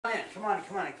Diane, come on.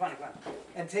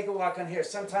 And take a walk on here.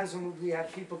 Sometimes when we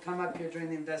have people come up here during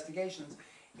the investigations,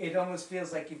 it almost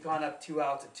feels like you've gone up 2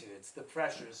 altitudes. The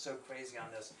pressure is so crazy on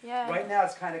this. Yeah. Right now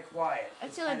it's kind of quiet. I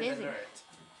It's feel kind of dizzy. inert.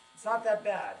 It's not that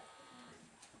bad.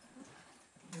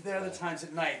 There are the times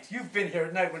at night. You've been here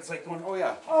at night when it's like going, Oh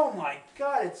yeah. oh my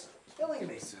God, it's killing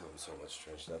me. So much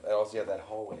strange stuff. And also, yeah, that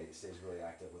hallway stays really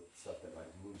active with stuff that like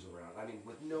moves around. I mean,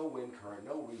 with no wind current,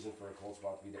 no reason for a cold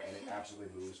spot to be there, and it absolutely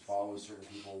moves, follows certain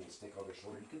people, will stick on their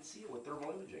shoulder. You can see it with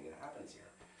thermal imaging. It happens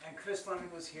here. And Chris Fleming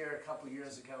was here a couple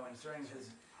years ago, and during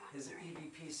his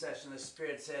EVP session, the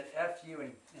spirit said, F you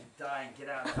and die and get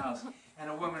out of the house. And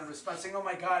a woman responded saying, oh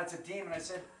my God, it's a demon. I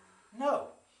said,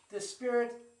 no, the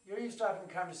spirit, you're eavesdropping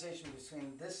a conversation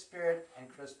between this spirit and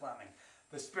Chris Fleming.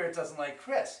 The spirit doesn't like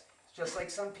Chris. It's just like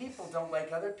some people don't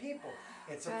like other people.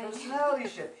 It's a personality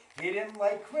shift. He didn't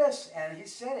like Chris, and he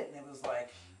said it, and it was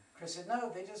like, Chris said,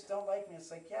 no, they just don't like me. It's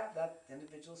like, yeah, that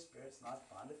individual spirit's not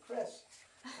fond of Chris.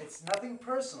 It's nothing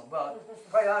personal. Well,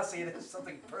 quite honestly, it is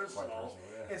something personal.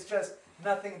 It's just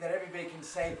nothing that everybody can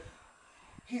say,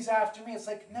 he's after me. It's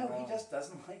like, no, he just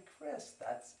doesn't like Chris.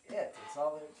 That's it. It's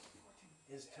all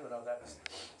there is to it. Oh, that was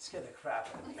scared the crap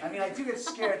out of me. I mean, I do get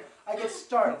scared. I get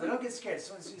startled. I don't get scared.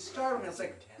 So when you startle me, it's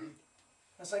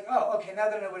like, oh, okay, now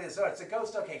that I know what it is. Oh, it's a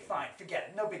ghost? Okay, fine, forget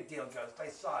it. No big deal, ghost. I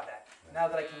saw that. Now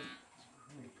that I can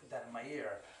put that in my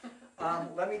ear.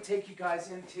 Let me take you guys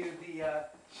into the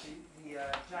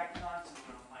Jack Johnson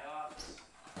room, my office.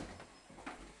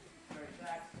 Where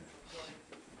Jack's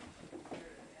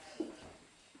recording.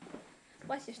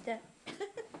 Watch your step.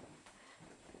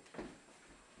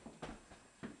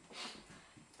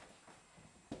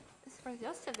 As far as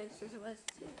your siblings was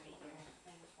too.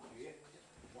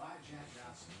 Why Jack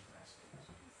Johnson?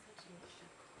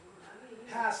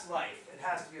 Past life. It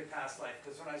has to be a past life.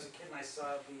 Because when I was a kid and I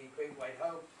saw the Great White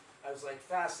Hope, I was like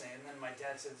fascinated. And then my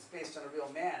dad said it's based on a real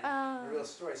man, a real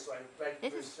story. So I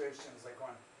researched and was like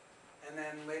going. And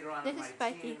then later on in my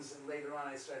teens and later on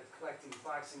I started collecting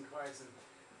boxing cards and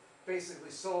basically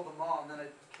sold them all. And then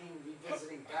it came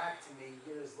revisiting back to me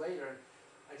years later.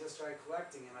 I just started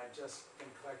collecting, and I've just been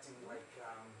collecting like,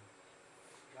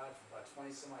 God, for about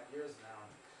 20 some odd years now.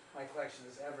 My collection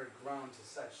has ever grown to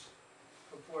such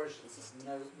proportions as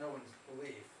no one's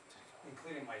belief,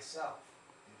 including myself.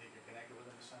 You think you're connected with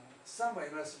him in some way? Some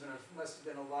way must have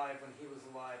been alive when he was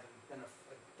alive, and been a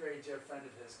very dear friend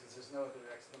of his, because there's no other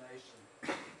explanation.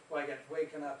 Well, I got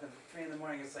waken up at 3 in the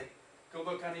morning. It's like, go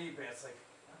look on eBay. It's like,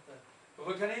 what the? Go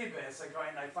look on eBay. It's like, all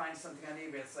right, and I find something on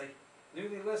eBay. It's like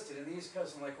newly listed in the East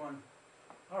Coast. I'm like, one,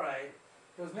 all right,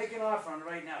 goes make an offer on it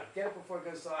right now. Get it before it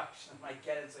goes to auction. I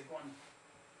get it. It's like one.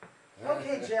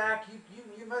 Okay, Jack,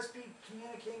 you must be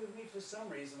communicating with me for some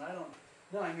reason. I don't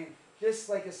know. I mean, this,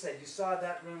 like I said, you saw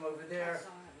that room over there.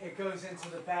 It goes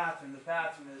into the bathroom. The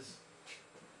bathroom is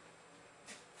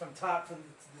from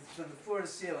the floor to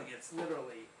ceiling. It's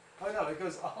literally, oh no, it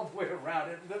goes all the way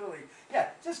around. It literally, yeah,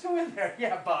 just go in there.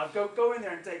 Yeah, Bob, go in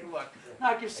there and take a look.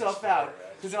 Knock yourself out.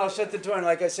 Because then I'll shut the door, and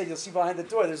like I said, you'll see behind the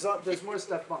door, there's more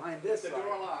stuff behind this. The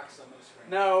door locks on the screen.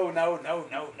 No.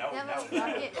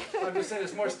 Yeah, I'm just saying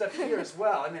there's more stuff here as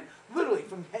well. I mean, literally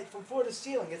from floor to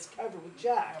ceiling, it's covered with I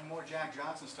Jack. have more Jack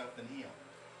Johnson stuff than he owned.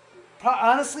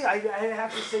 Honestly, I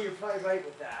have to say you're probably right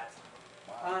with that.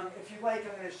 If you like,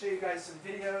 I'm going to show you guys some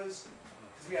videos,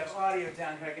 because we have audio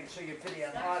down here. I can show you video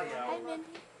and audio. Hi,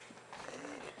 Mindy.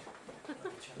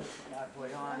 Turn this bad boy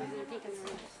on.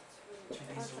 Turn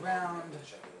these around.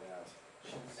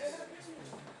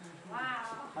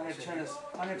 I'm going to turn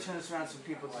this around so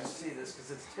people can see this,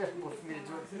 because it's terrible for me to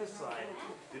do it from this side.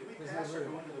 Did we pass or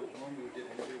go into the room we did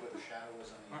interview where the shadow was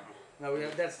on the No,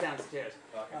 that's downstairs.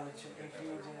 Okay. If you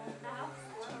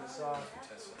turn this off.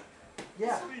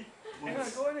 Yeah. Hang on,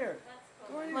 go in here.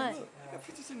 Go in here. What? Look, I got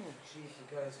pictures in here. Jeez,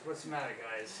 you guys, what's the matter,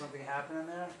 guys? Something happening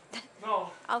there?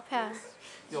 No. I'll pass.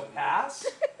 You'll pass?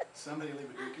 Somebody leave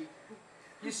a dookie?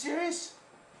 You serious?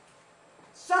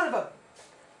 Son of a...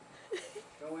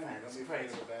 Go in there, don't be afraid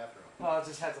of the bathroom. Well, I'll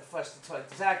just have to flush the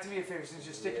toilet. Zach, do me a favor, since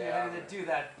you're sticking your head in there, do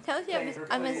that. Tell you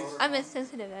I'm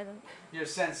insensitive, Adam. You're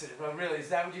sensitive. Oh, really? Is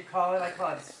that what you call it? I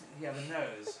call it, you have a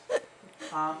nose.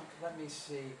 Let me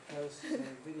see. Post,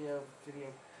 video,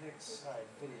 pics,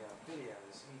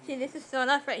 videos. See, this is thrown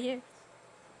off right here.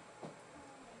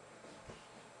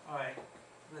 Alright,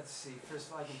 let's see. First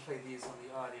of all, I can play these on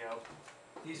the audio.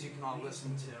 These you can all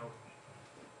listen to.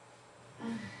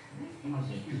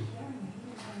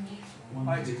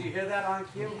 Alright, did you hear that on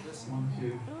cue? Listen. 1,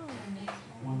 2.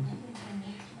 1, 2.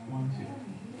 1,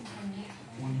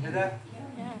 2. Hear that?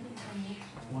 Yeah.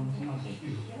 1, 2.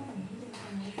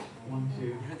 1, 2.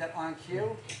 You heard that on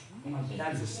cue?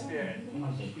 That's a spirit.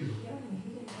 1, 2.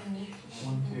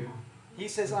 He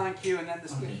says on cue, and then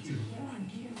the On cue.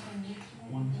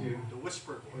 1, 2. The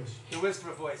whisper voice. the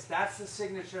whisper voice. That's the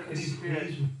signature of the Please,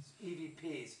 Spirit please.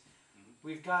 EVPs.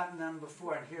 We've gotten them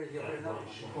before, and here you'll hear another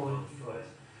one.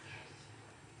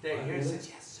 There, here it says,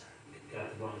 yes, sir.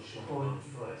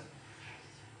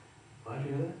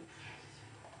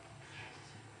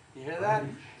 You hear that?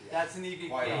 That's an EVP.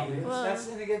 Quite obvious. That's,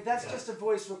 and again, that's just a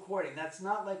voice recording. That's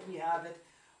not like we have it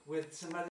with some other